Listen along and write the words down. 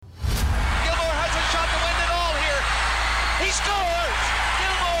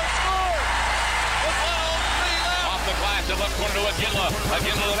left corner to Iginla. Iginla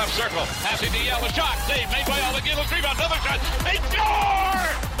to the left circle. Passing to Yell. A shot. Save made by All. Iginla's rebound. Another shot. They score!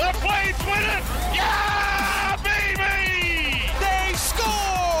 The Flames win it! Yeah, baby! They score!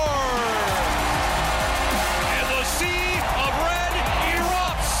 And the sea of red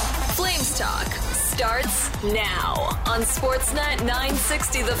erupts. Flames Talk starts now on Sportsnet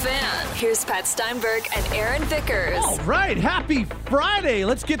 960 The Fan. Here's Pat Steinberg and Aaron Vickers. All right, happy Friday.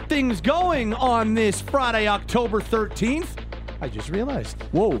 Let's get things going on this Friday, October 13th. I just realized.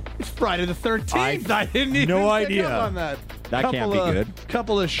 Whoa. It's Friday the 13th. I didn't even pick up on that. That can't be good.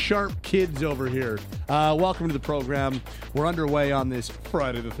 Couple of sharp kids over here. Welcome to the program. We're underway on this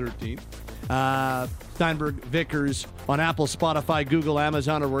Friday the 13th. Steinberg, Vickers on Apple, Spotify, Google,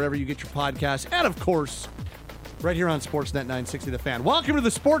 Amazon, or wherever you get your podcasts. And, of course, right here on Sportsnet 960 The Fan. Welcome to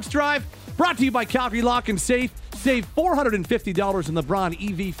the Sports Drive, brought to you by Calgary Lock and Safe. Save $450 in the Braun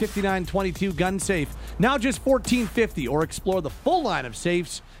EV 5922 gun safe. Now just $1,450, or explore the full line of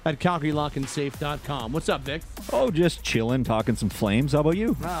safes at CalgaryLockandSafe.com. What's up, Vic? Oh, just chilling, talking some Flames. How about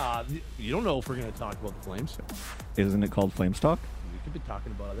you? You don't know if we're going to talk about the Flames. Isn't it called Flames Talk? We could be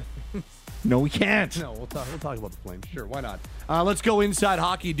talking about other things. No, we can't. No, we'll talk about the Flames. Sure, why not? Let's go inside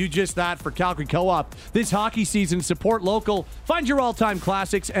hockey. Do just that for Calgary Co-op. This hockey season, support local. Find your all-time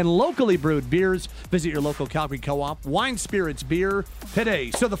classics and locally brewed beers. Visit your local Calgary Co-op. Wine Spirits Beer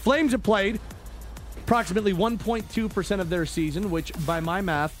today. So the Flames have played approximately 1.2% of their season, which by my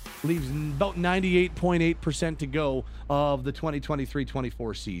math leaves about 98.8% to go of the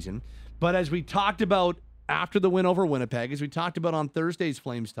 2023-24 season. But as we talked about after the win over Winnipeg, as we talked about on Thursday's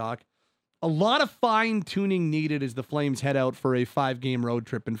Flames Talk, a lot of fine-tuning needed as the Flames head out for a 5-game road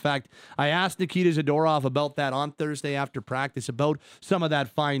trip. In fact, I asked Nikita Zadorov about that on Thursday after practice, about some of that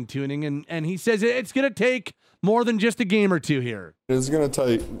fine-tuning, and he says it's going to take more than just a game or two here. It's going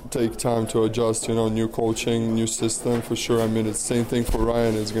to take time to adjust, new coaching, new system for sure. I mean, it's the same thing for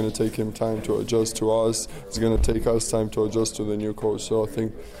Ryan. It's going to take him time to adjust to us. It's going to take us time to adjust to the new coach. So I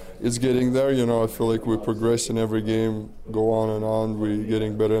think it's getting there. I feel like we progress in every game, go on and on. We're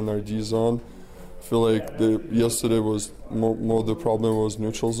getting better in our D zone. I feel like yesterday was more the problem was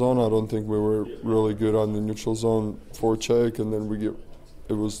neutral zone. I don't think we were really good on the neutral zone forecheck, and then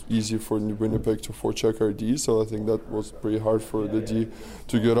it was easy for Winnipeg to forecheck our D. So I think that was pretty hard for the D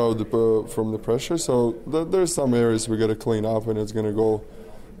to get out from the pressure. So there's some areas we got to clean up, and it's going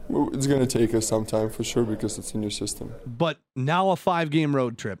to take us some time for sure because it's a new system. But now a 5-game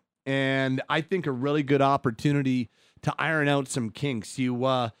road trip. And I think a really good opportunity to iron out some kinks.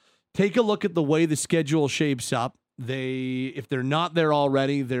 You take a look at the way the schedule shapes up. If they're not there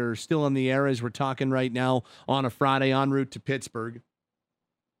already, they're still in the air as we're talking right now on a Friday en route to Pittsburgh.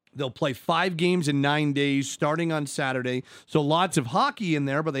 They'll play 5 games in 9 days starting on Saturday. So lots of hockey in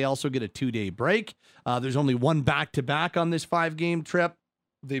there, but they also get a 2-day break. There's only one back-to-back on this 5-game trip.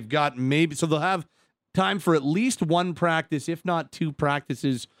 They've got so they'll have time for at least one practice, if not 2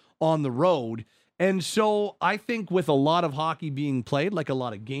 practices on the road. And so I think with a lot of hockey being played, like a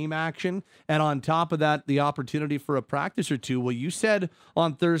lot of game action, and on top of that, the opportunity for a practice or two. Well, you said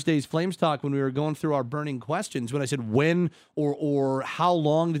on Thursday's Flames Talk when we were going through our burning questions, when I said when or how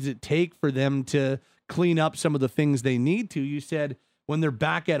long does it take for them to clean up some of the things they need to, you said when they're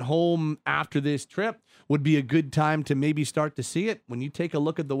back at home after this trip would be a good time to maybe start to see it. When you take a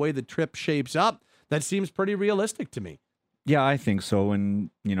look at the way the trip shapes up, that seems pretty realistic to me. Yeah, I think so. And,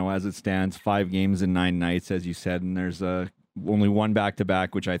 as it stands, 5 games in 9 nights, as you said, and there's only one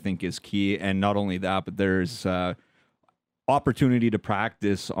back-to-back, which I think is key. And not only that, but there's opportunity to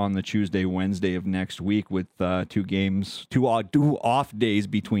practice on the Tuesday, Wednesday of next week with 2 off days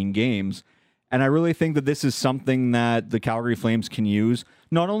between games. And I really think that this is something that the Calgary Flames can use,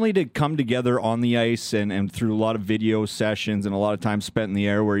 not only to come together on the ice and through a lot of video sessions and a lot of time spent in the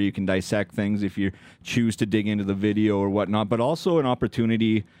air where you can dissect things if you choose to dig into the video or whatnot, but also an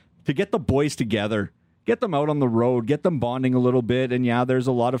opportunity to get the boys together, get them out on the road, get them bonding a little bit. And yeah, there's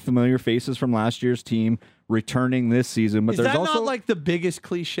a lot of familiar faces from last year's team returning this season. But is there's that also not like the biggest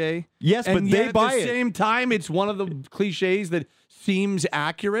cliche? Yes, and but yet they buy at the it. same time, it's one of the cliches that seems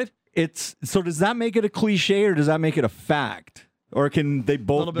accurate. So does that make it a cliche or does that make it a fact? Or can they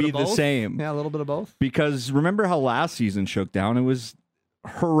both be the same? Yeah, a little bit of both. Because remember how last season shook down? It was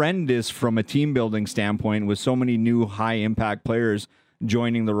horrendous from a team building standpoint with so many new high impact players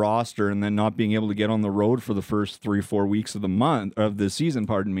joining the roster and then not being able to get on the road for the first 3-4 weeks of the season,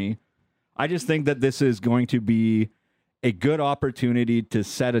 pardon me. I just think that this is going to be a good opportunity to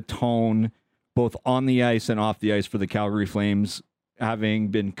set a tone both on the ice and off the ice for the Calgary Flames, having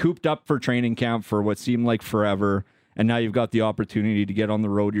been cooped up for training camp for what seemed like forever. And now you've got the opportunity to get on the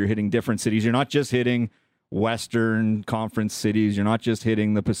road. You're hitting different cities. You're not just hitting Western Conference cities. You're not just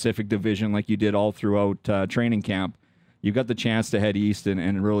hitting the Pacific Division like you did all throughout training camp. You've got the chance to head east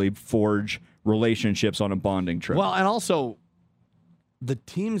and really forge relationships on a bonding trip. Well, and also the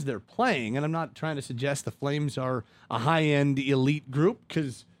teams they're playing, and I'm not trying to suggest the Flames are a high-end elite group,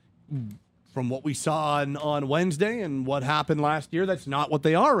 because from what we saw on Wednesday and what happened last year, that's not what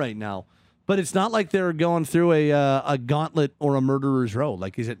they are right now. But it's not like they're going through a gauntlet or a murderer's row.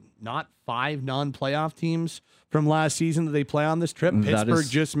 Like, is it not 5 non-playoff teams from last season that they play on this trip? Pittsburgh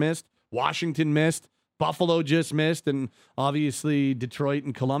just missed. Washington missed. Buffalo just missed. And obviously Detroit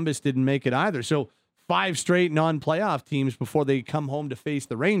and Columbus didn't make it either. So 5 straight non-playoff teams before they come home to face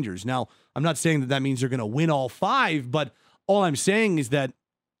the Rangers. Now, I'm not saying that means they're going to win all 5, but all I'm saying is that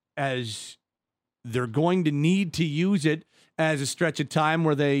as they're going to need to use it as a stretch of time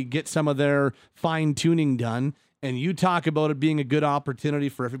where they get some of their fine-tuning done, and you talk about it being a good opportunity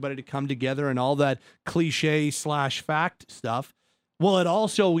for everybody to come together and all that cliche/fact stuff, well, it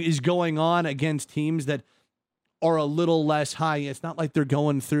also is going on against teams that are a little less high. It's not like they're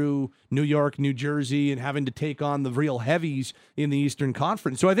going through New York, New Jersey, and having to take on the real heavies in the Eastern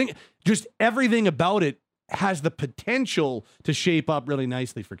Conference. So I think just everything about it has the potential to shape up really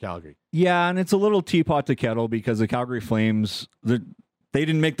nicely for Calgary. Yeah, and it's a little teapot to kettle because the Calgary Flames, they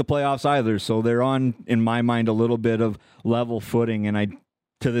didn't make the playoffs either, so they're on, in my mind, a little bit of level footing, and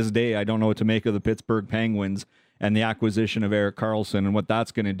to this day, I don't know what to make of the Pittsburgh Penguins and the acquisition of Erik Karlsson and what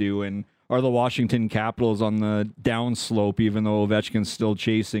that's going to do, and are the Washington Capitals on the downslope, even though Ovechkin's still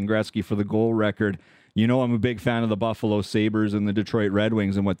chasing Gretzky for the goal record. You know, I'm a big fan of the Buffalo Sabres and the Detroit Red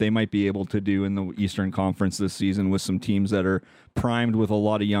Wings and what they might be able to do in the Eastern Conference this season with some teams that are primed with a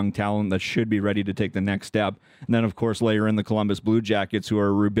lot of young talent that should be ready to take the next step. And then, of course, layer in the Columbus Blue Jackets, who are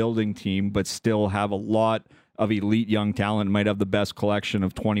a rebuilding team, but still have a lot of elite young talent, might have the best collection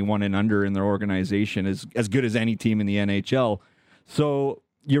of 21 and under in their organization, as good as any team in the NHL. So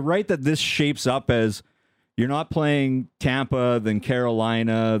you're right that this shapes up as you're not playing Tampa, then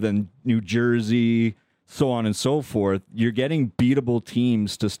Carolina, then New Jersey, so on and so forth. You're getting beatable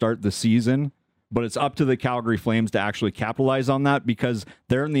teams to start the season, but it's up to the Calgary Flames to actually capitalize on that because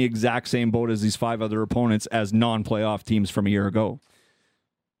they're in the exact same boat as these 5 other opponents as non-playoff teams from a year ago.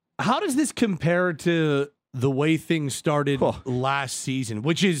 How does this compare to the way things started last season,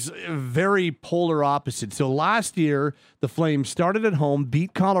 which is very polar opposite? So last year, the Flames started at home,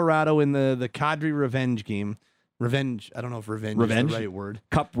 beat Colorado in the Kadri revenge game. Revenge. I don't know if revenge is the right word.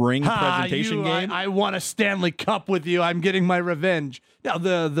 Cup ring presentation game. I won a Stanley Cup with you. I'm getting my revenge. Now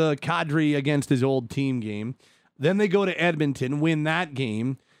the Kadri against his old team game. Then they go to Edmonton, win that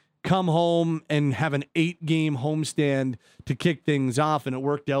game, come home and have an 8-game homestand to kick things off. And it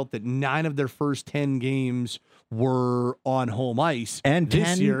worked out that 9 of their first 10 games were on home ice. And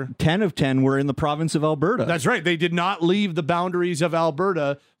this year, 10 of 10 were in the province of Alberta. That's right. They did not leave the boundaries of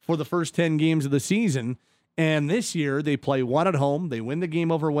Alberta for the first 10 games of the season. And this year, they play 1 at home, they win the game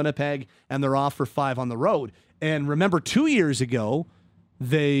over Winnipeg, and they're off for 5 on the road. And remember, 2 years ago,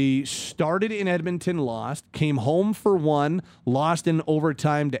 they started in Edmonton, lost, came home for 1, lost in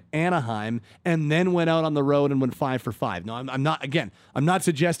overtime to Anaheim, and then went out on the road and went 5 for 5. Now, I'm not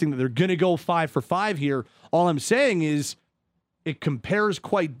suggesting that they're going to go 5 for 5 here. All I'm saying is it compares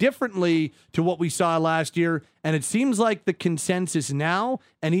quite differently to what we saw last year, and it seems like the consensus now,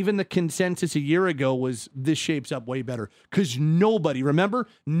 and even the consensus a year ago, was this shapes up way better. Because nobody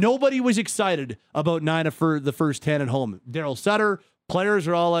was excited about 9 for the first 10 at home. Daryl Sutter, players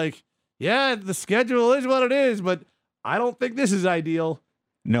are all like, yeah, the schedule is what it is, but I don't think this is ideal.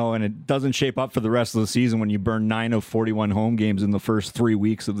 No, and it doesn't shape up for the rest of the season when you burn 9 of 41 home games in the first 3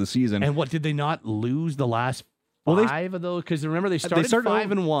 weeks of the season. And what, did they not lose the last 5 of those? Because remember, they started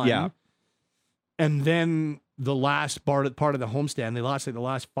 5-1. Yeah. And then the last part of the homestand, they lost like the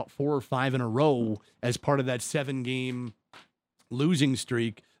last 4 or 5 in a row as part of that 7-game losing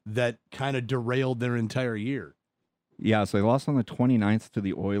streak that kind of derailed their entire year. Yeah, so they lost on the 29th to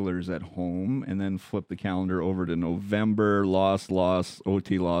the Oilers at home and then flipped the calendar over to November. Loss,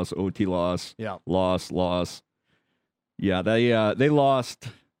 OT loss, Yeah. loss. Yeah, they lost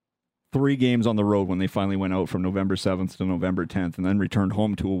 3 games on the road when they finally went out from November 7th to November 10th and then returned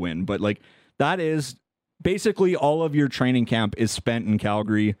home to a win. But like that is basically all of your training camp is spent in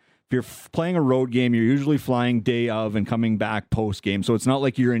Calgary. If you're playing a road game, you're usually flying day of and coming back post game. So it's not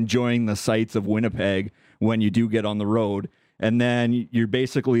like you're enjoying the sights of Winnipeg when you do get on the road. And then you're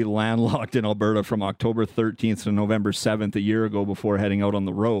basically landlocked in Alberta from October 13th to November 7th a year ago before heading out on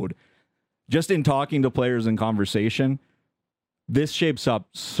the road. Just in talking to players in conversation, this shapes up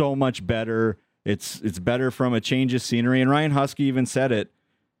so much better. It's better from a change of scenery. And Ryan Husky even said it.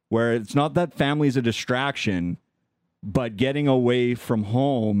 where it's not that family's a distraction, but getting away from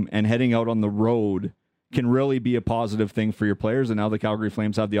home and heading out on the road can really be a positive thing for your players. And now the Calgary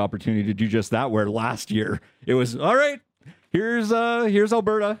Flames have the opportunity to do just that, where last year it was, all right, here's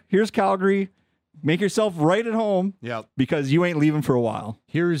Alberta, here's Calgary. Make yourself right at home, because you ain't leaving for a while.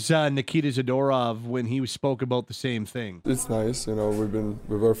 Here's Nikita Zadorov when he spoke about the same thing. It's nice, we've been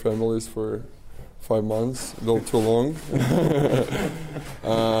with our families for 5 months, a little too long.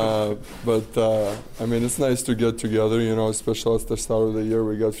 But it's nice to get together, especially at the start of the year.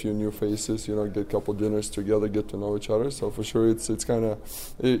 We got a few new faces, get a couple dinners together, get to know each other. So for sure, it's kind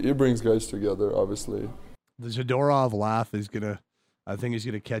of, it brings guys together, obviously. The Zadorov laugh is going to, I think he's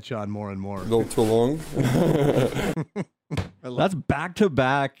going to catch on more and more. A little too long. That's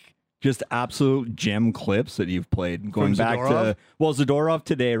back-to-back, just absolute gem clips that you've played. Going back to, Zadorov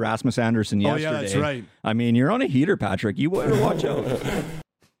today, Rasmus Anderson yesterday. Oh, yeah, that's right. I mean, you're on a heater, Patrick. You better watch out. The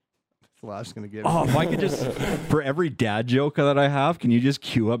laugh's going to get if I could just, for every dad joke that I have, can you just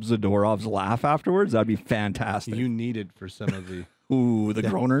cue up Zadorov's laugh afterwards? That'd be fantastic. You need it for some of the... Ooh, the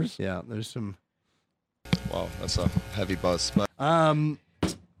groaners? Yeah, there's some... Wow, that's a heavy buzz. But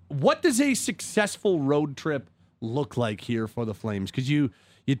what does a successful road trip look like here for the Flames? Because you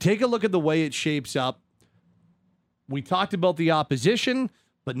take a look at the way it shapes up. We talked about the opposition,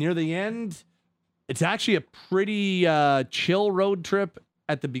 but near the end, it's actually a pretty chill road trip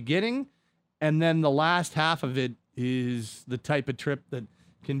at the beginning, and then the last half of it is the type of trip that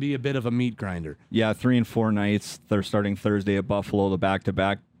can be a bit of a meat grinder. Yeah, 3 and 4 nights. They're starting Thursday at Buffalo, the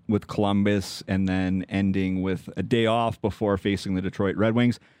back-to-back with Columbus, and then ending with a day off before facing the Detroit Red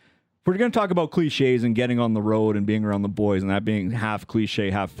Wings. If we're going to talk about cliches and getting on the road and being around the boys, and that being half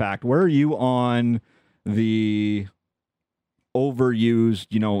cliche, half fact, where are you on the overused,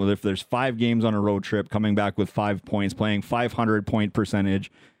 if there's 5 games on a road trip, coming back with 5 points, playing 500-point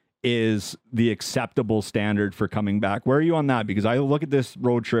percentage is the acceptable standard for coming back? Where are you on that? Because I look at this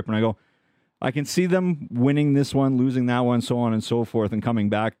road trip and I go, I can see them winning this one, losing that one, so on and so forth, and coming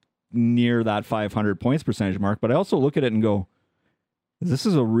back near that 500 points percentage mark. But I also look at it and go, this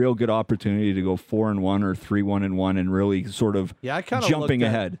is a real good opportunity to go 4-1 or 3-1-1 and really sort of jumping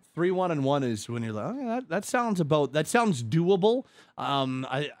ahead. 3-1-1 is when you're like, that sounds doable.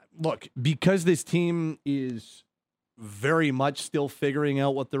 Because this team is very much still figuring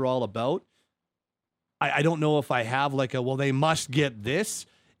out what they're all about. I don't know if I have they must get this.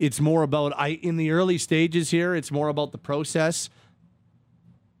 It's more about, in the early stages here, it's more about the process.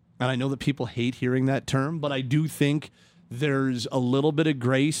 And I know that people hate hearing that term, but I do think there's a little bit of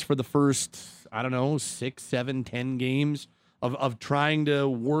grace for the first, 6, 7, 10 games of trying to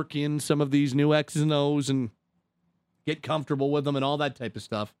work in some of these new X's and O's and get comfortable with them and all that type of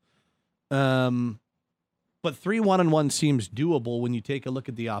stuff. But 3-1-1 seems doable when you take a look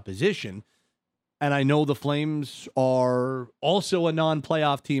at the opposition. And I know the Flames are also a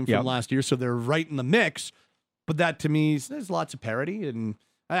non-playoff team from last year, so they're right in the mix. But that, to me, there's lots of parity, and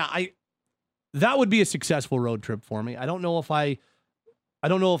that would be a successful road trip for me. I don't know if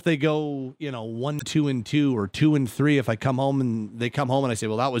they go, 1-2-2 or 2-3. If I come home and they come home and I say,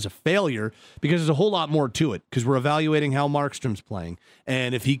 well, that was a failure, because there's a whole lot more to it. Because we're evaluating how Markstrom's playing,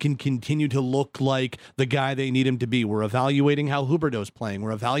 and if he can continue to look like the guy they need him to be. We're evaluating how Huberdeau's playing.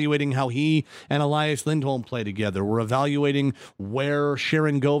 We're evaluating how he and Elias Lindholm play together. We're evaluating where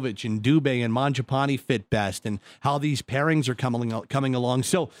Sharon Govich and Dubé and Mangiapane fit best, and how these pairings are coming along.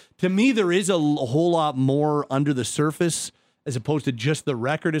 So to me, there is a whole lot more under the surface, as opposed to just the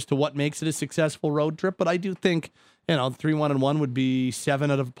record as to what makes it a successful road trip. But I do think, 3-1-1 would be 7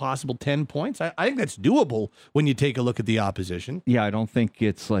 out of possible 10 points. I think that's doable when you take a look at the opposition. Yeah, I don't think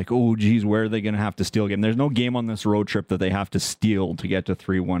it's like, oh, geez, where are they going to have to steal a game? There's no game on this road trip that they have to steal to get to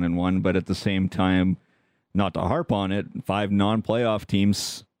 3-1-1. But at the same time, not to harp on it, 5 non-playoff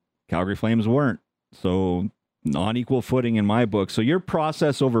teams, Calgary Flames weren't. So non-equal footing in my book. So your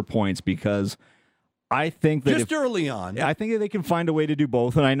process over points, because I think that just early on, I think that they can find a way to do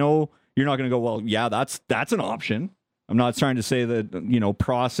both. And I know you're not going to go, well, yeah, that's an option. I'm not trying to say that,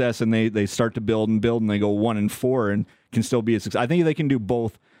 process and they start to build and they go 1-4 and can still be a success. I think they can do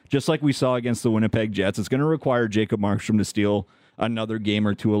both, just like we saw against the Winnipeg Jets. It's going to require Jacob Markstrom to steal another game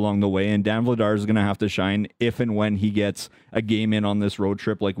or two along the way, and Dan Vladar is going to have to shine if and when he gets a game in on this road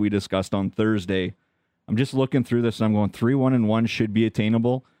trip like we discussed on Thursday. I'm just looking through this and I'm going 3-1-1 should be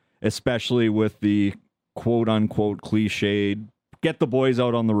attainable, especially with the quote-unquote cliched, get the boys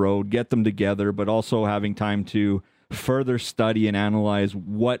out on the road, get them together, but also having time to further study and analyze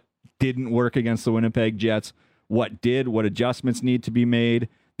what didn't work against the Winnipeg Jets, what did, what adjustments need to be made,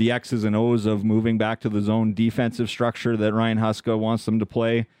 the X's and O's of moving back to the zone defensive structure that Ryan Huska wants them to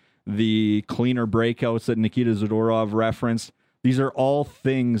play. the cleaner breakouts that Nikita Zadorov referenced. These are all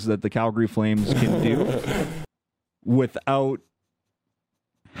things that the Calgary Flames can do without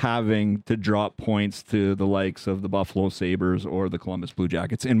having to drop points to the likes of the Buffalo Sabres or the Columbus Blue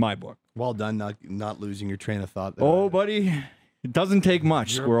Jackets, in my book. Well done, not losing your train of thought there. Oh, buddy, it doesn't take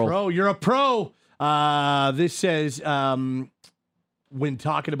much, Squirrel. You're a pro. This says, when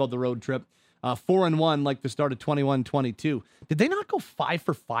talking about the road trip, 4-1 like the start of 21-22. Did they not go 5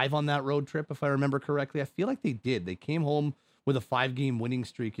 for 5 on that road trip, if I remember correctly? I feel like they did. They came home with a 5-game winning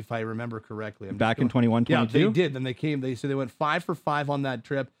streak, if I remember correctly. Back in 21-22? Yeah, they did. Then they went 5 for 5 on that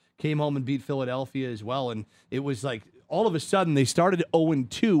trip, came home and beat Philadelphia as well. And it was like all of a sudden they started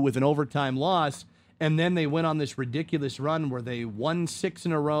 0-2 with an overtime loss. And then they went on this ridiculous run where they won 6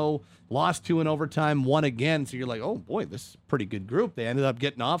 in a row, lost 2 in overtime, won again. So you're like, oh boy, this is a pretty good group. They ended up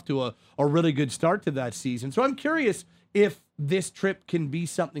getting off to a really good start to that season. So I'm curious if this trip can be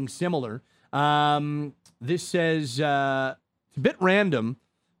something similar. This says, it's a bit random,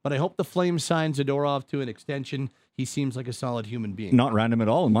 but I hope the Flames sign Zadorov to an extension. He seems like a solid human being. Not random at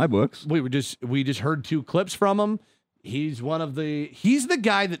all in my books. We just heard 2 clips from him. He's the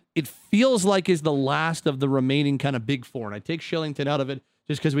guy that it feels like is the last of the remaining kind of big four. And I take Shillington out of it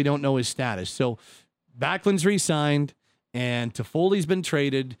just because we don't know his status. So Backlund's re-signed and Toffoli's been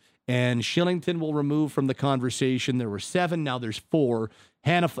traded and Shillington will remove from the conversation. There were 7, now there's 4.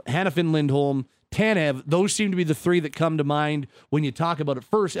 Hanifin, Lindholm, Tanev, those seem to be the 3 that come to mind when you talk about it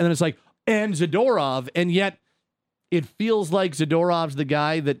first. And then it's like, and Zadorov. And yet it feels like Zadorov's the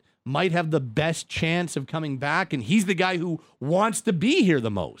guy that might have the best chance of coming back, and he's the guy who wants to be here the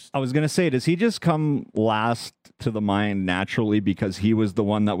most. I was going to say, does he just come last to the mind naturally because he was the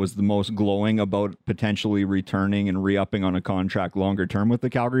one that was the most glowing about potentially returning and re-upping on a contract longer term with the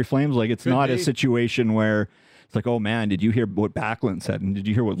Calgary Flames? Like, it's not a situation where it's like, oh man, did you hear what Backlund said? And did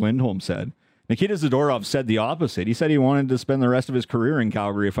you hear what Lindholm said? Nikita Zadorov said the opposite. He said he wanted to spend the rest of his career in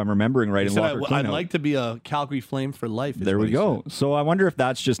Calgary, if I'm remembering right. I'd like to be a Calgary Flame for life. There we go. So I wonder if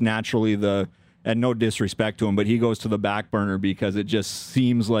that's just naturally and no disrespect to him, but he goes to the back burner because it just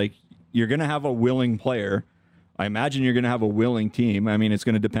seems like you're going to have a willing player. I imagine you're going to have a willing team. I mean, it's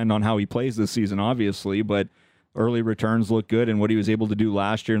going to depend on how he plays this season, obviously, but early returns look good, and what he was able to do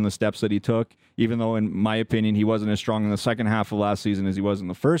last year and the steps that he took, even though in my opinion he wasn't as strong in the second half of last season as he was in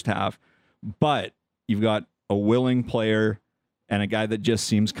the first half. But you've got a willing player and a guy that just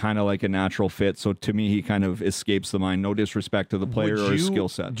seems kind of like a natural fit. So to me, he kind of escapes the mind. No disrespect to the player or his skill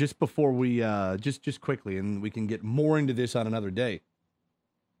set. Just before we, just quickly, and we can get more into this on another day.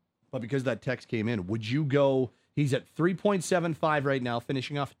 But because that text came in, would you go, he's at 3.75 right now,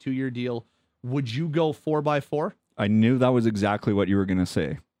 finishing off a 2-year deal. Would you go 4x4? I knew that was exactly what you were going to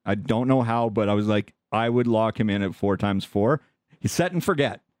say. I don't know how, but I was like, I would lock him in at 4x4. He's set and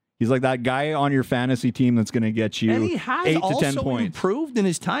forget. He's like that guy on your fantasy team that's going to get you 8 to 10 points. And he has also improved in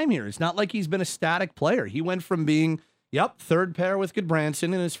his time here. It's not like he's been a static player. He went from being, third pair with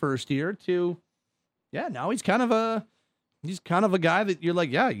Goodbranson in his first year to, now he's kind of a guy that you're like,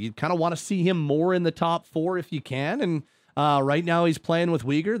 you kind of want to see him more in the top 4 if you can. And right now he's playing with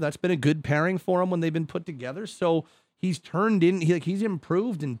Weegar. That's been a good pairing for him when they've been put together. So he's he's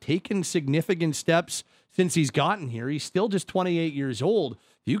improved and taken significant steps since he's gotten here. He's still just 28 years old.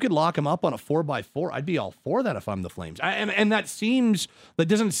 If you could lock him up on a 4x4, I'd be all for that if I'm the Flames. And that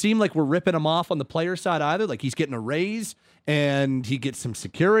doesn't seem like we're ripping him off on the player side either. Like he's getting a raise and he gets some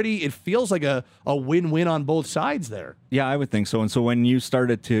security. It feels like a win-win on both sides there. Yeah, I would think so. And so when you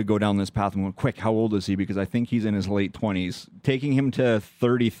started to go down this path, and went, quick, how old is he? Because I think he's in his late 20s. Taking him to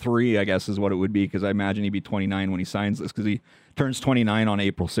 33, I guess, is what it would be, because I imagine he'd be 29 when he signs this, because he turns 29 on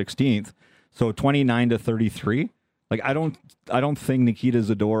April 16th. So 29 to 33. Like, I don't think Nikita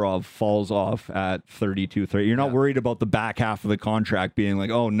Zadorov falls off at 32, 30. You're not worried about the back half of the contract being like,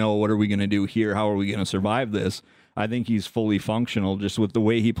 oh no, what are we going to do here? How are we going to survive this? I think he's fully functional just with the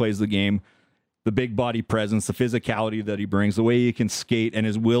way he plays the game, the big body presence, the physicality that he brings, the way he can skate, and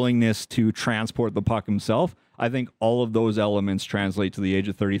his willingness to transport the puck himself. I think all of those elements translate to the age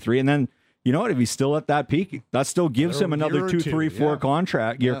of 33. And then, you know what? If he's still at that peak, that still gives him another 2, 3, 4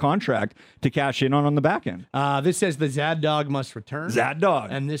 contract to cash in on the back end. This says the Zad Dog must return. Zad Dog.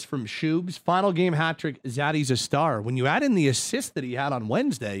 And this from Shubes. Final game hat trick. Zaddy's a star. When you add in the assist that he had on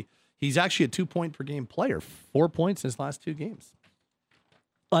Wednesday, he's actually a 2-point per game player. 4 points in his last 2 games.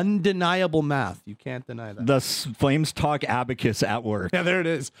 Undeniable math. You can't deny that. The Flames talk abacus at work. Yeah, there it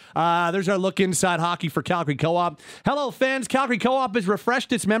is. There's our look inside hockey for Calgary Co-op. Hello, fans. Calgary Co-op has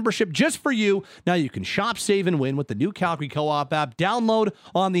refreshed its membership just for you. Now you can shop, save, and win with the new Calgary Co-op app. Download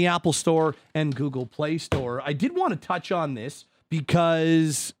on the Apple Store and Google Play Store. I did want to touch on this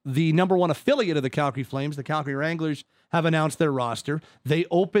because the number one affiliate of the Calgary Flames, the Calgary Wranglers, have announced their roster. They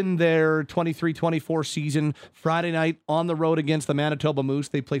open their 23-24 season Friday night on the road against the Manitoba Moose.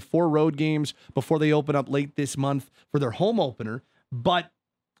 They play 4 road games before they open up late this month for their home opener. But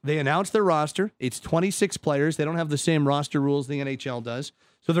they announced their roster. It's 26 players. They don't have the same roster rules the NHL does.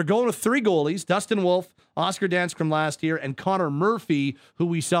 So they're going with 3 goalies, Dustin Wolf, Oscar Danskram last year, and Connor Murphy, who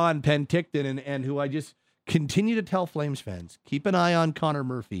we saw in Penticton and who I just continue to tell Flames fans, keep an eye on Connor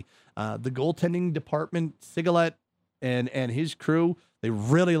Murphy. The goaltending department, Sigalet and his crew, they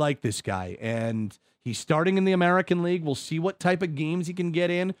really like this guy. And he's starting in the American League. We'll see what type of games he can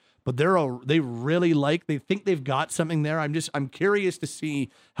get in. But they think they've got something there. I'm curious to see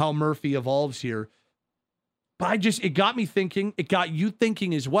how Murphy evolves here. But it got me thinking. It got you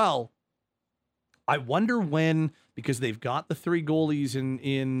thinking as well. I wonder when, because they've got the 3 goalies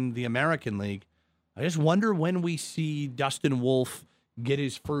in the American League, I just wonder when we see Dustin Wolf get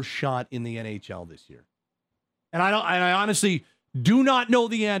his first shot in the NHL this year. And I honestly do not know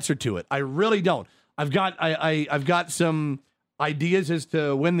the answer to it. I really don't. I've got some ideas as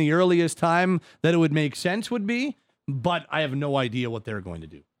to when the earliest time that it would make sense would be, but I have no idea what they're going to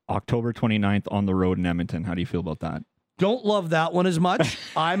do. October 29th on the road in Edmonton. How do you feel about that? Don't love that one as much.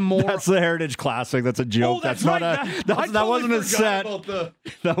 I'm more. That's the Heritage Classic. That's a joke. Oh, that's not right. that wasn't a set.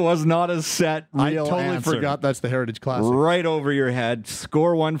 That was not a set. Real I totally answer. forgot that's the Heritage Classic. Right over your head.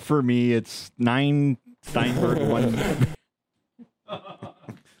 Score 1 for me. It's 9 Steinberg 1.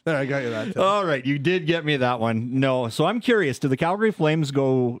 There, I got you that. Too. All right, you did get me that one. No, so I'm curious. Do the Calgary Flames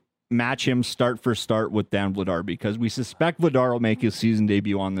go match him start for start with Dan Vladar? Because we suspect Vladar will make his season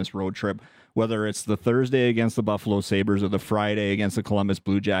debut on this road trip, whether it's the Thursday against the Buffalo Sabres or the Friday against the Columbus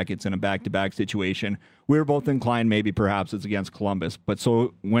Blue Jackets in a back-to-back situation. We're both inclined maybe perhaps it's against Columbus. But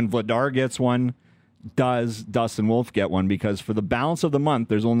so when Vladar gets one, does Dustin Wolf get one? Because for the balance of the month,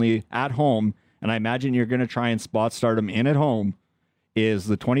 there's only at home, and I imagine you're going to try and spot start him in at home, is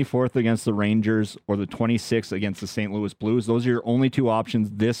the 24th against the Rangers or the 26th against the St. Louis Blues. Those are your only 2 options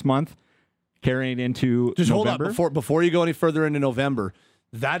this month, carrying into just November. Hold on before you go any further into November.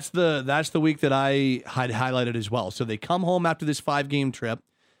 That's the week that I had highlighted as well. So they come home after this 5-game trip.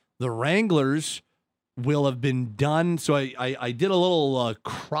 The Wranglers will have been done. So I did a little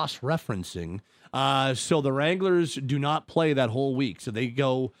cross-referencing. So the Wranglers do not play that whole week. So they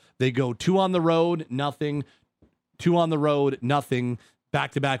go 2 on the road, nothing. 2 on the road, nothing,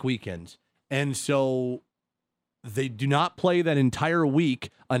 back-to-back weekends. And so they do not play that entire week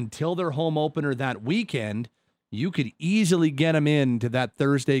until their home opener that weekend. You could easily get them into that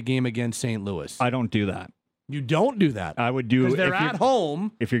Thursday game against St. Louis. I don't do that. You don't do that. I would do... Because they're at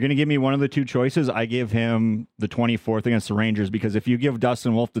home. If you're going to give me one of the 2 choices, I give him the 24th against the Rangers, because if you give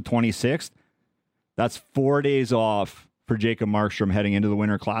Dustin Wolf the 26th, that's 4 days off for Jacob Markstrom heading into the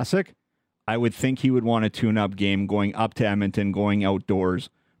Winter Classic. I would think he would want a tune-up game going up to Edmonton, going outdoors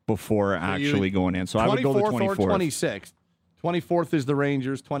before actually going in. So I would go the 24th. Or 26th. 24th is the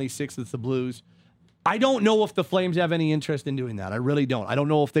Rangers. 26th is the Blues. I don't know if the Flames have any interest in doing that. I really don't. I don't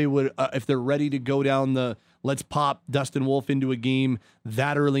know if they would, if they're ready to go down the let's pop Dustin Wolf into a game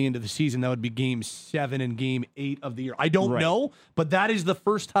that early into the season. That would be Game 7 and Game 8 of the year. I don't know, but that is the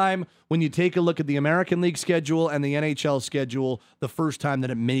first time when you take a look at the American League schedule and the NHL schedule, the first time that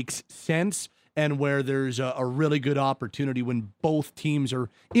it makes sense and where there's a really good opportunity when both teams are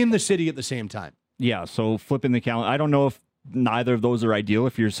in the city at the same time. Yeah, so flipping the calendar. I don't know if neither of those are ideal.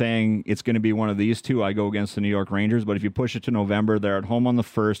 If you're saying it's going to be one of these 2, I go against the New York Rangers. But if you push it to November, they're at home on the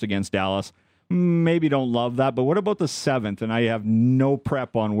 1st against Dallas. Maybe don't love that. But what about the 7th? And I have no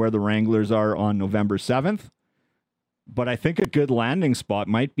prep on where the Wranglers are on November 7th. But I think a good landing spot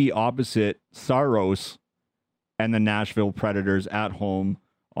might be opposite Saros and the Nashville Predators at home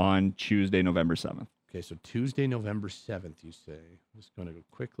on Tuesday, November 7th. Okay, so Tuesday, November 7th, you say. I'm just going to go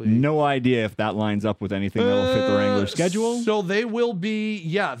quickly. No idea if that lines up with anything that will fit the Wranglers schedule. So they will be,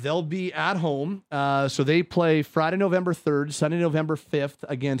 they'll be at home. So they play Friday, November 3rd, Sunday, November 5th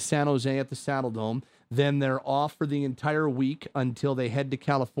against San Jose at the Saddle Dome. Then they're off for the entire week until they head to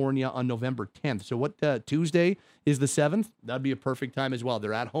California on November 10th. So what Tuesday is the 7th? That'd be a perfect time as well.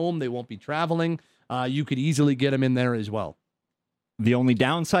 They're at home. They won't be traveling. You could easily get them in there as well. The only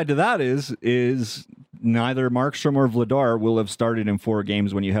downside to that is neither Markstrom or Vladar will have started in 4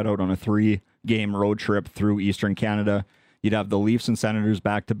 games when you head out on a 3-game road trip through Eastern Canada. You'd have the Leafs and Senators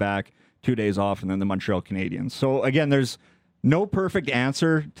back-to-back, 2 days off, and then the Montreal Canadiens. So, again, there's no perfect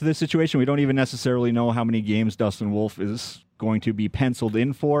answer to this situation. We don't even necessarily know how many games Dustin Wolf is going to be penciled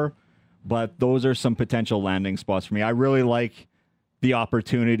in for, but those are some potential landing spots for me. I really like the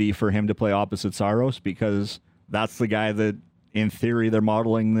opportunity for him to play opposite Saros because that's the guy that in theory, they're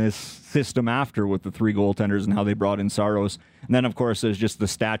modeling this system after with the 3 goaltenders and how they brought in Saros. And then, of course, there's just the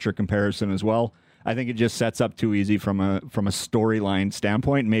stature comparison as well. I think it just sets up too easy from a storyline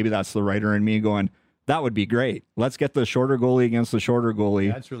standpoint. Maybe that's the writer in me going, that would be great. Let's get the shorter goalie against the shorter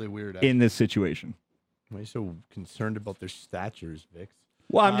goalie. That's really weird, actually. In this situation. Why are you so concerned about their statures, Vix?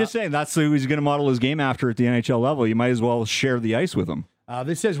 Well, I'm just saying that's who he's going to model his game after at the NHL level. You might as well share the ice with him.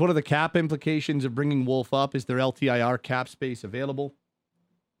 This says one of the cap implications of bringing Wolf up is their LTIR cap space available.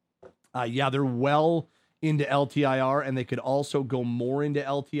 Yeah, they're well into LTIR, and they could also go more into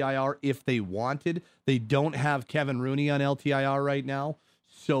LTIR if they wanted. They don't have Kevin Rooney on LTIR right now,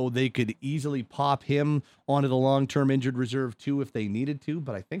 so they could easily pop him onto the long-term injured reserve too if they needed to.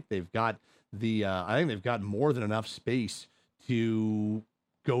 But I think they've got more than enough space to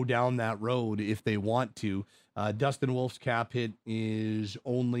go down that road if they want to. Dustin Wolf's cap hit is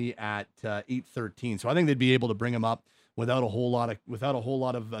only at 813, so I think they'd be able to bring him up without a whole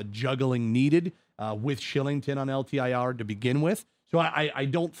lot of juggling needed with Shillington on LTIR to begin with. So I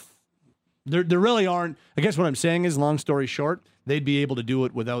don't. There really aren't. I guess what I'm saying is, long story short, they'd be able to do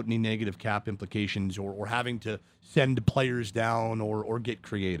it without any negative cap implications or having to send players down or get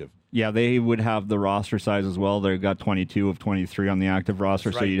creative. Yeah, they would have the roster size as well. They've got 22 of 23 on the active roster,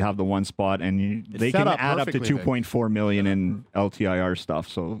 That's so right. you'd have the one spot, and they can add up to $2.4 million in LTIR stuff,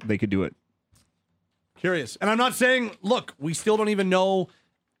 so they could do it. Curious. And I'm not saying, look, we still don't even know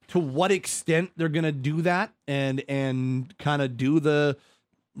to what extent they're going to do that and kind of do the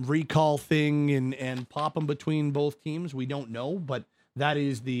recall thing and pop them between both teams. We don't know, but that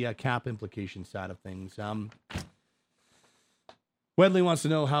is the cap implication side of things. Wedley wants to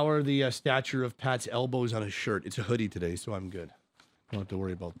know, how are the stature of Pat's elbows on his shirt? It's a hoodie today, so I'm good. Don't have to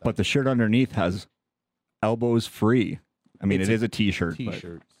worry about that. But the shirt underneath has elbows free. I mean, it is a T-shirt.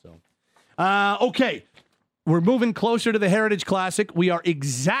 T-shirt. So, okay, we're moving closer to the Heritage Classic. We are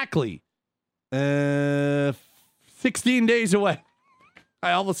exactly 16 days away.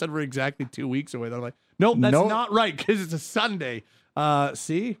 I almost said we're exactly 2 weeks away. Then I'm like, nope, that's not right because it's a Sunday.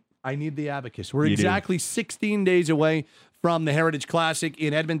 See, I need the abacus. We're exactly 16 days away from the Heritage Classic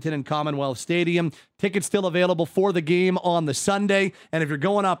in Edmonton and Commonwealth Stadium. Tickets still available for the game on the Sunday. And if you're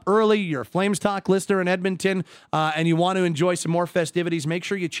going up early, you're a Flames Talk listener in Edmonton, and you want to enjoy some more festivities, make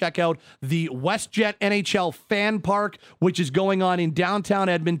sure you check out the WestJet NHL Fan Park, which is going on in downtown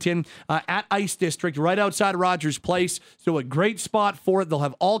Edmonton at Ice District, right outside Rogers Place. So a great spot for it. They'll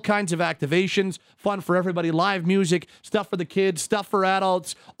have all kinds of activations, fun for everybody, live music, stuff for the kids, stuff for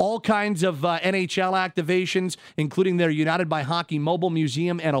adults, all kinds of NHL activations, including their United by Hockey Mobile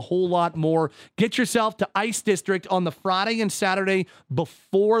Museum and a whole lot more. Get yourself to Ice District on the Friday and Saturday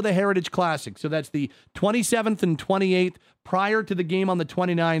before the Heritage Classic. So that's the 27th and 28th. Prior to the game on the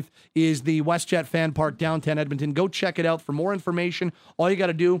 29th is the WestJet Fan Park downtown Edmonton. Go check it out. For more information, all you got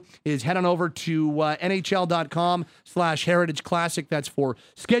to do is head on over to NHL.com/Heritage Classic. That's for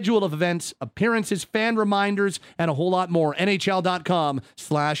schedule of events, appearances, fan reminders, and a whole lot more.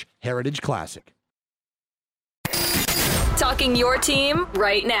 NHL.com/Heritage Classic. Talking your team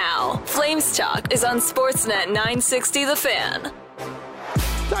right now. Flames Talk is on Sportsnet 960 The Fan.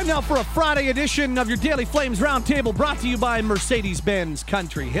 Time now for a Friday edition of your Daily Flames Roundtable, brought to you by Mercedes-Benz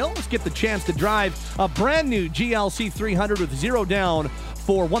Country Hills. Get the chance to drive a brand new GLC 300 with zero down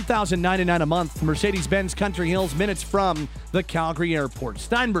for $1,099 a month. Mercedes-Benz Country Hills, minutes from the Calgary Airport.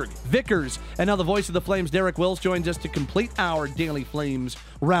 Steinberg, Vickers, and now the voice of the Flames, Derek Wills, joins us to complete our Daily Flames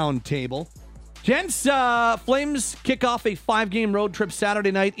Roundtable. Gents, Flames kick off a 5-game road trip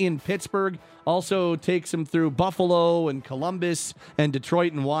Saturday night in Pittsburgh. Also takes them through Buffalo and Columbus and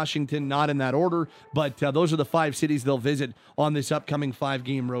Detroit and Washington, not in that order, but those are the 5 cities they'll visit on this upcoming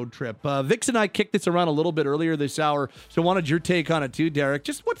 5-game road trip. Vix and I kicked this around a little bit earlier this hour, so wanted your take on it too, Derek.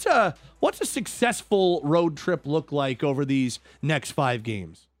 Just what's a successful road trip look like over these next 5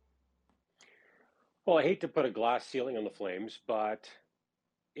 games? Well, I hate to put a glass ceiling on the Flames, but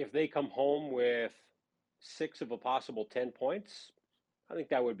if they come home with 6 of a possible 10 points, I think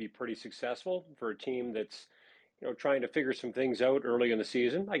that would be pretty successful for a team that's, trying to figure some things out early in the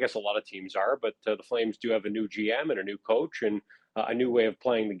season. I guess a lot of teams are, but the Flames do have a new GM and a new coach and a new way of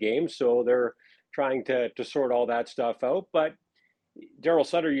playing the game. So they're trying to sort all that stuff out. But Darryl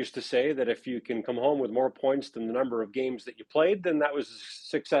Sutter used to say that if you can come home with more points than the number of games that you played, then that was a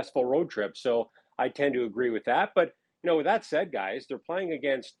successful road trip. So I tend to agree with that. But, with that said, guys, they're playing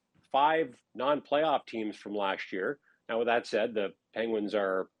against 5 non-playoff teams from last year. Now, with that said, the Penguins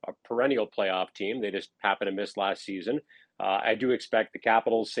are a perennial playoff team. They just happened to miss last season. I do expect the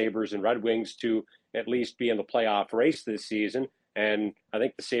Capitals, Sabres, and Red Wings to at least be in the playoff race this season. And I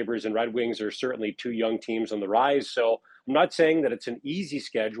think the Sabres and Red Wings are certainly two young teams on the rise. So I'm not saying that it's an easy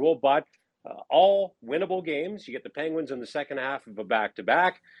schedule, but all winnable games. You get the Penguins in the second half of a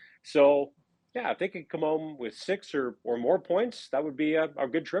back-to-back. So, yeah, if they could come home with 6 or more points, that would be a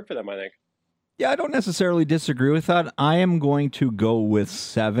good trip for them, I think. Yeah, I don't necessarily disagree with that. I am going to go with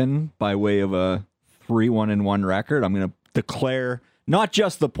 7 by way of a 3-1-1 record. I'm going to declare not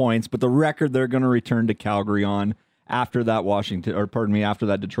just the points, but the record they're going to return to Calgary on after that after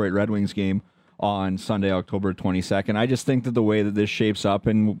that Detroit Red Wings game on Sunday, October 22nd. I just think that the way that this shapes up,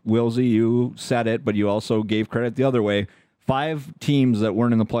 and Wilsey, you said it, but you also gave credit the other way. 5 teams that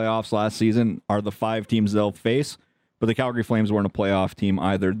weren't in the playoffs last season are the 5 teams they'll face, but the Calgary Flames weren't a playoff team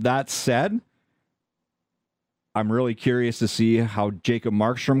either. That said, I'm really curious to see how Jacob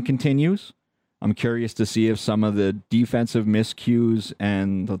Markstrom continues. I'm curious to see if some of the defensive miscues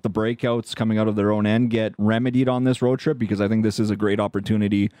and the breakouts coming out of their own end get remedied on this road trip, because I think this is a great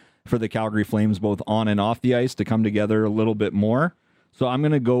opportunity for the Calgary Flames both on and off the ice to come together a little bit more. So I'm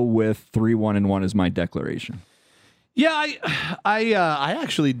going to go with 3-1-1 as my declaration. Yeah, I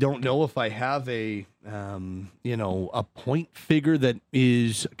actually don't know if I have a point figure that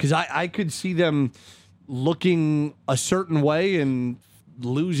is, because I could see them looking a certain way and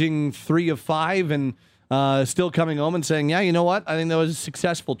losing 3 of 5 and still coming home and saying, yeah, you know what? I think that was a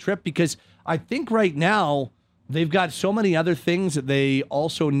successful trip, because I think right now they've got so many other things that they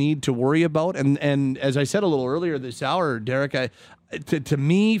also need to worry about. And as I said a little earlier this hour, Derek, to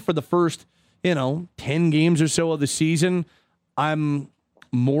me, for the first 10 games or so of the season, I'm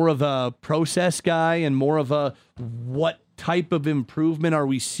more of a process guy and more of a what type of improvement are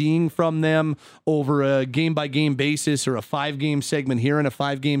we seeing from them over a game-by-game basis, or a 5-game segment here and a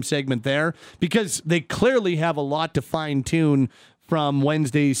 5-game segment there, because they clearly have a lot to fine-tune from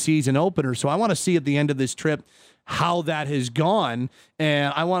Wednesday's season opener. So I want to see at the end of this trip how that has gone,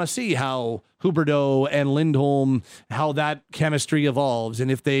 and I want to see how Huberdeau and Lindholm, how that chemistry evolves, and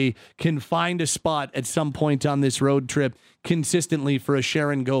if they can find a spot at some point on this road trip consistently for a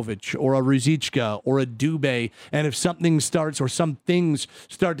Sharon Govich or a Ruzicka or a Dubé, and if something starts or some things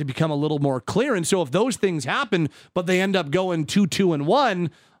start to become a little more clear. And so if those things happen, but they end up going 2-2-1,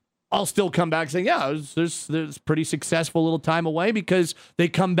 I'll still come back saying, yeah, there's pretty successful little time away, because they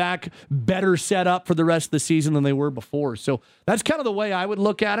come back better set up for the rest of the season than they were before. So that's kind of the way I would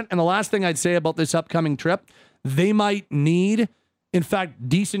look at it. And the last thing I'd say about this upcoming trip, they might need, in fact,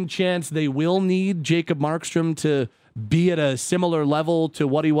 decent chance they will need Jacob Markstrom to be at a similar level to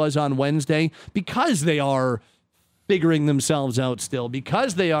what he was on Wednesday, because they are figuring themselves out still,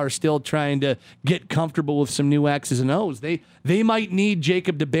 because they are still trying to get comfortable with some new X's and O's. They might need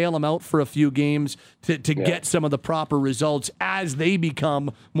Jacob to bail them out for a few games to get some of the proper results as they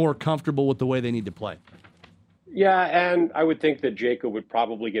become more comfortable with the way they need to play. Yeah, and I would think that Jacob would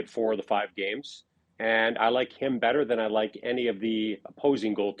probably get 4 of the 5 games. And I like him better than I like any of the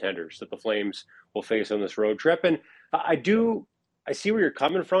opposing goaltenders that the Flames will face on this road trip. And I see where you're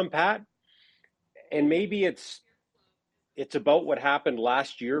coming from, Pat. And maybe it's about what happened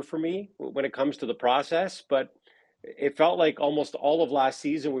last year for me when it comes to the process, but it felt like almost all of last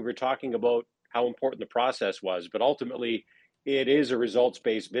season we were talking about how important the process was, but ultimately it is a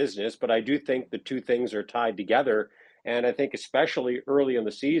results-based business. But I do think the two things are tied together, and I think especially early in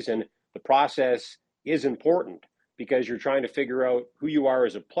the season, the process is important, because you're trying to figure out who you are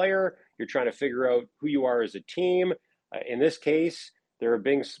as a player, you're trying to figure out who you are as a team. In this case, there have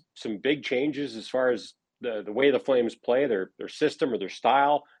been some big changes as far as the way the Flames play, their system or their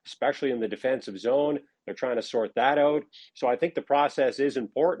style, especially in the defensive zone. They're trying to sort that out. So I think the process is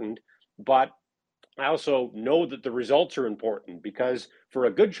important, but I also know that the results are important, because for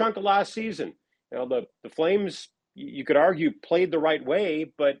a good chunk of last season, the Flames, you could argue, played the right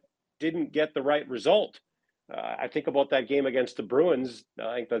way, but didn't get the right result. I think about that game against the Bruins.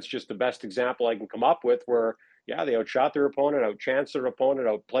 I think that's just the best example I can come up with, where, yeah, they outshot their opponent, outchanced their opponent,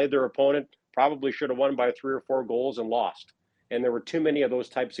 outplayed their opponent, probably should have won by 3 or 4 goals and lost. And there were too many of those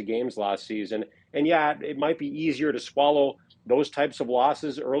types of games last season. And yeah, it might be easier to swallow those types of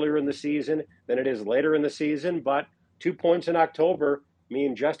losses earlier in the season than it is later in the season. But 2 points in October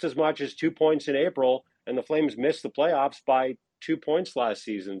mean just as much as 2 points in April. And the Flames missed the playoffs by 2 points last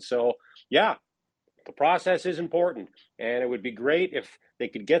season. So yeah, the process is important. And it would be great if they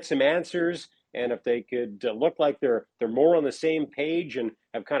could get some answers, and if they could look like they're more on the same page and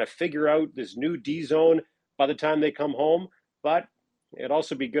have kind of figured out this new D zone by the time they come home. But it'd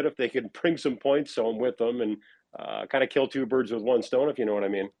also be good if they could bring some points home with them. And kind of kill two birds with one stone, if you know what I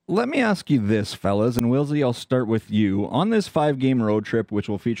mean. Let me ask you this, fellas, and Wilsey, I'll start with you. On this 5-game road trip, which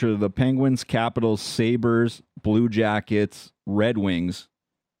will feature the Penguins, Capitals, Sabres, Blue Jackets, Red Wings,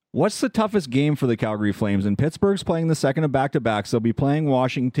 what's the toughest game for the Calgary Flames? And Pittsburgh's playing the second of back-to-backs. They'll be playing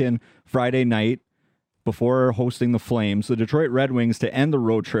Washington Friday night before hosting the Flames. The Detroit Red Wings, to end the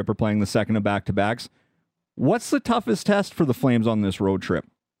road trip, are playing the second of back-to-backs. What's the toughest test for the Flames on this road trip?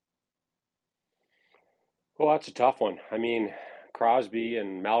 Well, that's a tough one. I mean, Crosby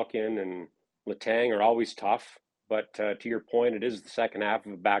and Malkin and Letang are always tough. But to your point, it is the second half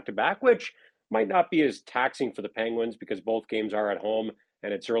of a back-to-back, which might not be as taxing for the Penguins because both games are at home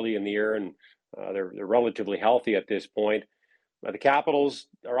and it's early in the year and they're relatively healthy at this point. The Capitals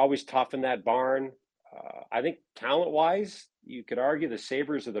are always tough in that barn. I think talent-wise, you could argue the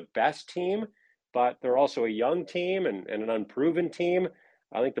Sabres are the best team, but they're also a young team and an unproven team.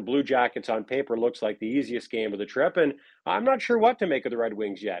 I think the Blue Jackets on paper looks like the easiest game of the trip, and I'm not sure what to make of the Red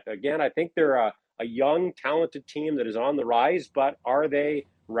Wings yet. Again, I think they're a young, talented team that is on the rise, but are they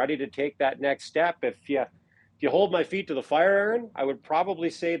ready to take that next step? If you hold my feet to the fire, Aaron, I would probably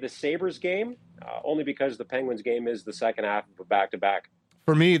say the Sabres game, only because the Penguins game is the second half of a back-to-back.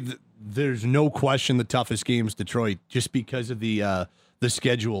 For me, there's no question the toughest game is Detroit, just because of the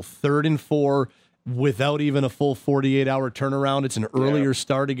schedule. 3rd and 4 without even a full 48-hour turnaround. It's an earlier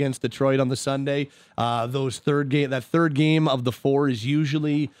start against Detroit on the Sunday. That third game of the 4 is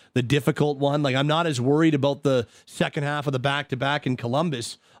usually the difficult one. Like, I'm not as worried about the second half of the back-to-back in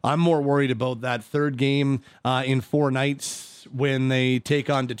Columbus. I'm more worried about that third game in 4 nights when they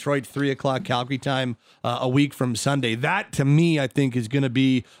take on Detroit, 3 o'clock Calgary time a week from Sunday. That, to me, I think is going to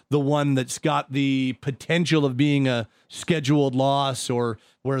be the one that's got the potential of being a scheduled loss or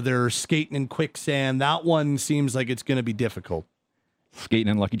where they're skating in quicksand. That one seems like it's going to be difficult. Skating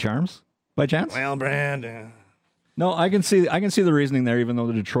in Lucky Charms, by chance? Well, Brandon. No, I can see the reasoning there, even though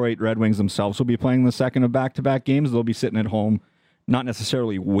the Detroit Red Wings themselves will be playing the second of back-to-back games. They'll be sitting at home, not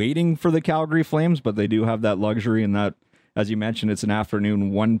necessarily waiting for the Calgary Flames, but they do have that luxury and that, as you mentioned, it's an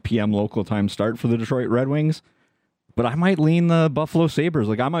afternoon, 1 p.m. local time start for the Detroit Red Wings. But I might lean the Buffalo Sabres.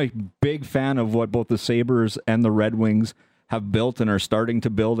 Like, I'm a big fan of what both the Sabres and the Red Wings have built and are starting to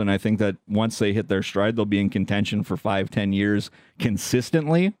build, and I think that once they hit their stride, they'll be in contention for 5-10 years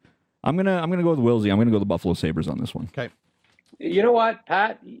consistently. I'm gonna go with Wilsey. I'm gonna go the Buffalo Sabres on this one. Okay. You know what,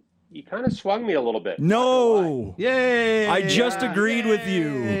 Pat? You kind of swung me a little bit. No! Yay! I just agreed with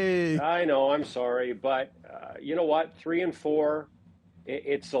you. I know, I'm sorry, but you know what? 3 and 4,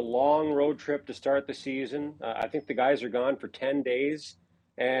 it's a long road trip to start the season. I think the guys are gone for 10 days,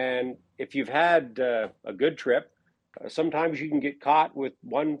 and if you've had a good trip, sometimes you can get caught with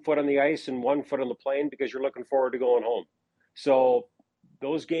 1 foot on the ice and 1 foot on the plane because you're looking forward to going home. So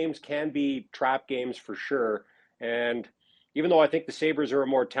those games can be trap games for sure. And even though I think the Sabres are a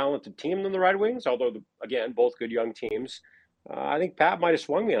more talented team than the Red Wings, although, again, both good young teams, I think Pat might have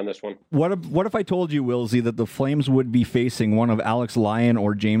swung me on this one. What if I told you, Wilsey, that the Flames would be facing one of Alex Lyon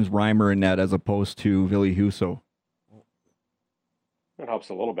or James Reimer in net as opposed to Ville Husso? That helps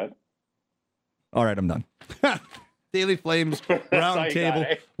a little bit. All right, I'm done. Daily Flames round table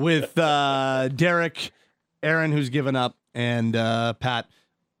with Derek, Aaron, who's given up, and Pat,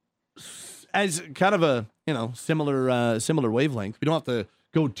 as kind of a similar wavelength. We don't have to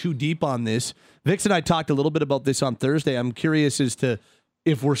go too deep on this. Vix and I talked a little bit about this on Thursday. I'm curious as to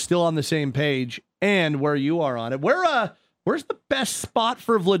if we're still on the same page and where you are on it. Where's the best spot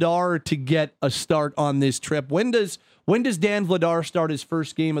for Vladar to get a start on this trip? When does Dan Vladar start his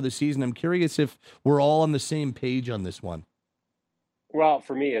first game of the season? I'm curious if we're all on the same page on this one. Well,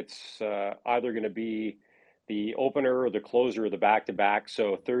 for me, it's either going to be the opener or the closer of the back-to-back,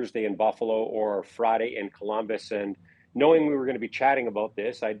 so Thursday in Buffalo or Friday in Columbus. And knowing we were going to be chatting about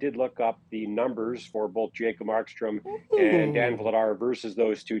this, I did look up the numbers for both Jacob Markstrom and Dan Vladar versus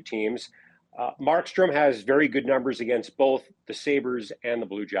those two teams. Markstrom has very good numbers against both the Sabres and the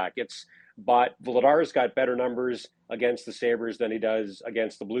Blue Jackets, but Vladar's got better numbers against the Sabres than he does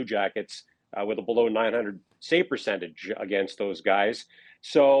against the Blue Jackets, with a below 900 save percentage against those guys.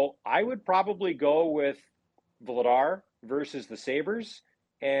 So I would probably go with Vladar versus the Sabres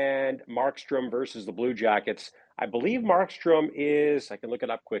and Markstrom versus the Blue Jackets. I believe Markstrom is, I can look it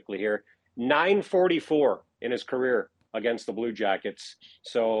up quickly here, 944 in his career against the Blue Jackets.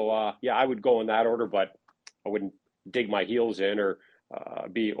 So, I would go in that order, but I wouldn't dig my heels in or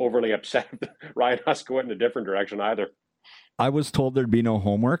be overly upset if Ryan Huska went in a different direction either. I was told there'd be no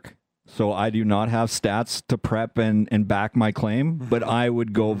homework, so I do not have stats to prep and back my claim, but I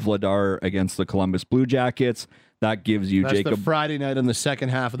would go Vladar against the Columbus Blue Jackets. that gives you That's Jacob. the Friday night on the second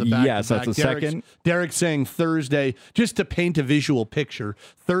half of the back. Yes, that's the second. Derek's saying Thursday, just to paint a visual picture.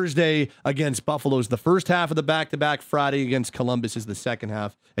 Thursday against Buffalo is the first half of the back-to-back. Friday against Columbus is the second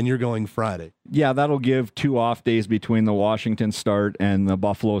half, and you're going Friday. Yeah, that'll give 2 off days between the Washington start and the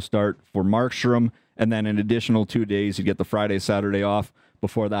Buffalo start for Markstrom, and then an additional 2 days, you get the Friday, Saturday off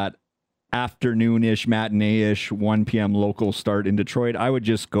before that afternoon-ish, matinee-ish, 1 p.m. local start in Detroit. I would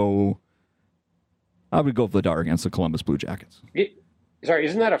go Vladar against the Columbus Blue Jackets. Sorry,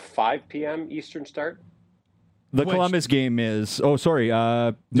 isn't that a 5 p.m. Eastern start? The Columbus game is... Oh, sorry.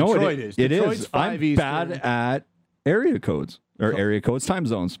 No, Detroit is. It Detroit's is. 5 I'm Eastern. bad at area codes. Or area codes, time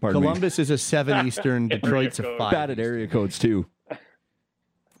zones, pardon Columbus is a 7 Eastern. Detroit's a 5. Bad at area codes, too.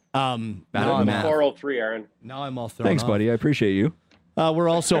 Bad at at math. 403, Aaron. Now I'm all thrown Thanks, off. buddy. I appreciate you. We're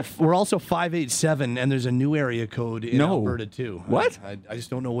also 587, and there's a new area code in Alberta too. What? I just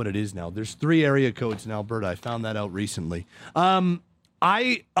don't know what it is now. There's 3 area codes in Alberta. I found that out recently.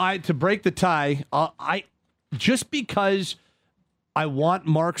 I to break the tie, I just because I want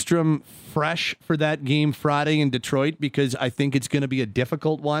Markstrom fresh for that game Friday in Detroit because I think it's going to be a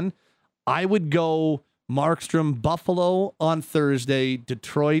difficult one. I would go Markstrom, Buffalo on Thursday,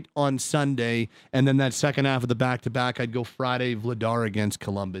 Detroit on Sunday, and then that second half of the back-to-back, I'd go Friday, Vladar against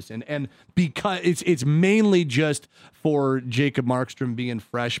Columbus. And because it's mainly just for Jacob Markstrom being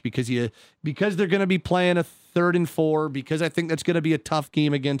fresh because they're going to be playing a 3rd and 4, because I think that's going to be a tough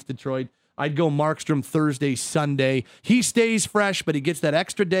game against Detroit. I'd go Markstrom Thursday, Sunday. He stays fresh, but he gets that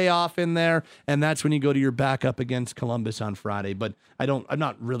extra day off in there, and that's when you go to your backup against Columbus on Friday. But I'm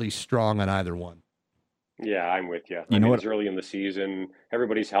not really strong on either one. Yeah, I'm with you. You know what? It's early in the season.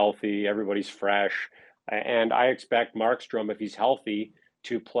 Everybody's healthy. Everybody's fresh. And I expect Markstrom, if he's healthy,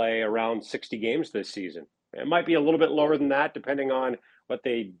 to play around 60 games this season. It might be a little bit lower than that, depending on what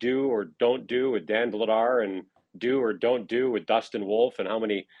they do or don't do with Dan Vladar and do or don't do with Dustin Wolf and how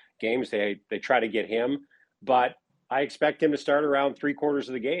many games they try to get him. But I expect him to start around 3/4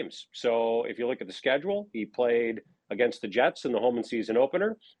 of the games. So if you look at the schedule, he played against the Jets in the home and season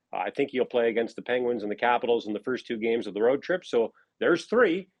opener. I think he'll play against the Penguins and the Capitals in the first 2 games of the road trip. So there's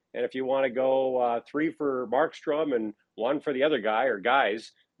 3. And if you want to go 3 for Markstrom and 1 for the other guy or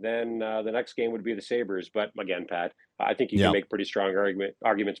guys, then the next game would be the Sabres. But again, Pat, I think you can make pretty strong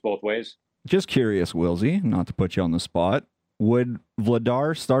arguments both ways. Just curious, Wilsey, not to put you on the spot, would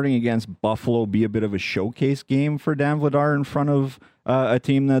Vladar starting against Buffalo be a bit of a showcase game for Dan Vladar in front of a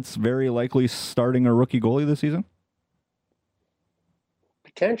team that's very likely starting a rookie goalie this season?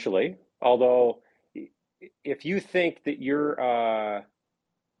 Potentially, although if you think that you're a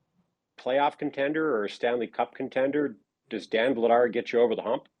playoff contender or a Stanley Cup contender, does Dan Vladar get you over the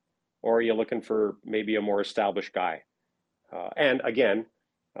hump? Or are you looking for maybe a more established guy? And again,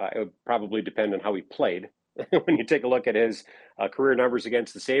 it would probably depend on how he played. When you take a look at his career numbers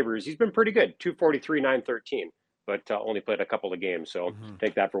against the Sabres, he's been pretty good, 243, 913, but only played a couple of games. So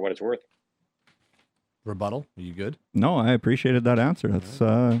take that for what it's worth. Rebuttal? Are you good? No, I appreciated that answer. That's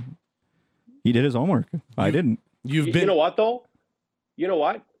he did his homework. I didn't. You know what, though? You know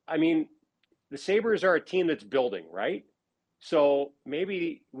what? I mean, the Sabres are a team that's building, right? So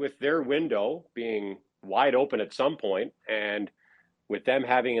maybe with their window being wide open at some point and with them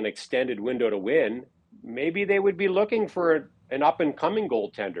having an extended window to win, maybe they would be looking for an up-and-coming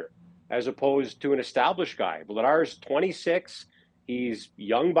goaltender as opposed to an established guy. Vladar's 26. He's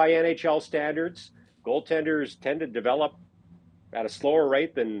young by NHL standards. Goaltenders tend to develop at a slower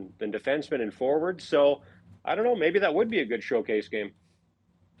rate than defensemen and forwards. So I don't know. Maybe that would be a good showcase game.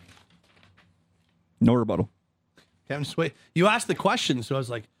 No rebuttal. Kevin Sway, you asked the question, so I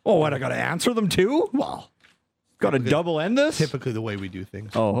was like, oh, what? I got to answer them too? Well, got to double end this? Typically the way we do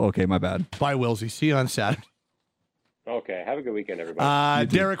things. Oh, okay. My bad. Bye, Willsy. See you on Saturday. Okay. Have a good weekend, everybody.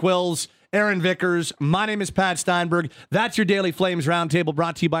 Derek Wills, Aaron Vickers. My name is Pat Steinberg. That's your Daily Flames Roundtable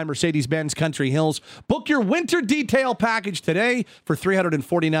brought to you by Mercedes-Benz Country Hills. Book your winter detail package today for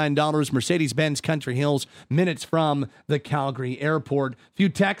 $349. Mercedes-Benz Country Hills, minutes from the Calgary airport. Few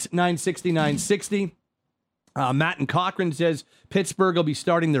texts, 960. Matt and Cochran says Pittsburgh will be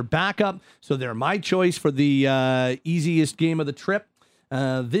starting their backup, so they're my choice for the easiest game of the trip.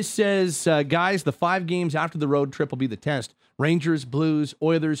 This says, guys, the 5 games after the road trip will be the test. Rangers, Blues,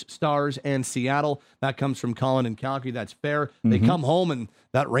 Oilers, Stars, and Seattle. That comes from Colin in Calgary. That's fair. They come home, and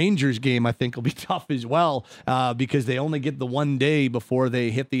that Rangers game, I think, will be tough as well because they only get the 1 day before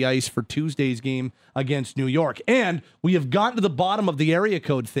they hit the ice for Tuesday's game against New York. And we have gotten to the bottom of the area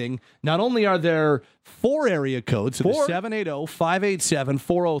code thing. Not only are there 4 area codes, so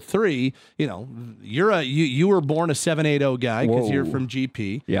 780-587-403. You know, you were born a 780 guy because you're from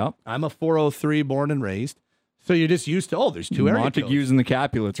GP. Yeah. I'm a 403 born and raised. So you're just used to, there's two area Montagues codes. and the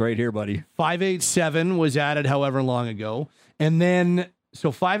Capulets right here, buddy. 587 was added however long ago. And then,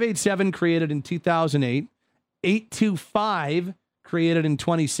 so 587 created in 2008, 825 created in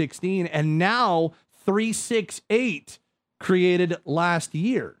 2016, and now 368 created last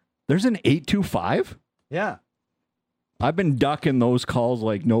year. There's an 825? Yeah. I've been ducking those calls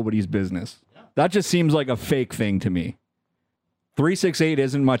like nobody's business. Yeah. That just seems like a fake thing to me. 368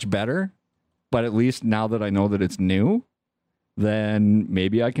 isn't much better, but at least now that I know that it's new, then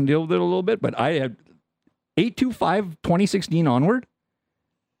maybe I can deal with it a little bit. But I had 825 2016 onward.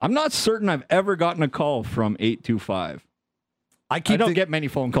 I'm not certain I've ever gotten a call from 825. I don't get many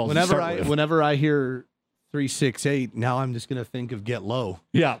phone calls. Whenever I hear 368, now I'm just gonna think of Get Low.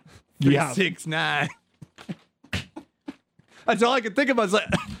 Yeah. 369. That's all I can think of. I was like,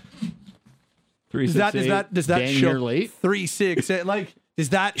 does that show late? 368? Like, does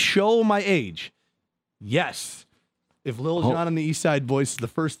that show my age? Yes. If Lil Jon and the East Side Boys is the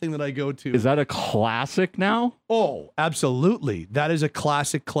first thing that I go to. Is that a classic now? Oh, absolutely. That is a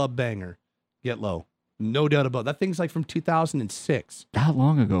classic club banger. Get Low. No doubt about it. That thing's like from 2006. That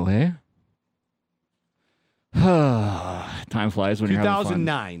long ago, eh? Time flies when you're having fun.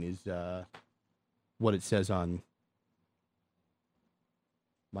 2009 is what it says on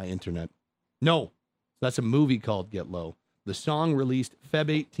my internet. No, that's a movie called Get Low. The song released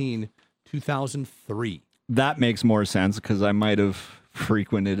Feb 18, 2003. That makes more sense because I might have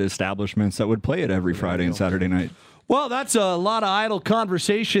frequented establishments that would play it every Friday and Saturday night. Well, that's a lot of idle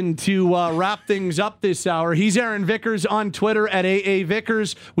conversation to wrap things up this hour. He's Aaron Vickers on Twitter at AA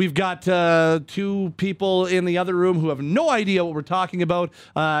Vickers. We've got two people in the other room who have no idea what we're talking about.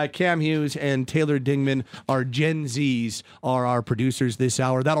 Cam Hughes and Taylor Dingman, our Gen Zs, are our producers this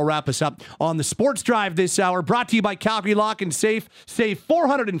hour. That'll wrap us up on the Sports Drive this hour. Brought to you by Calgary Lock and Safe. Save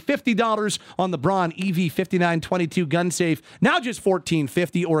 $450 on the Braun EV5922 gun safe. Now just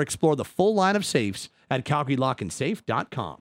 $1,450, or explore the full line of safes at CalgaryLockandSafe.com.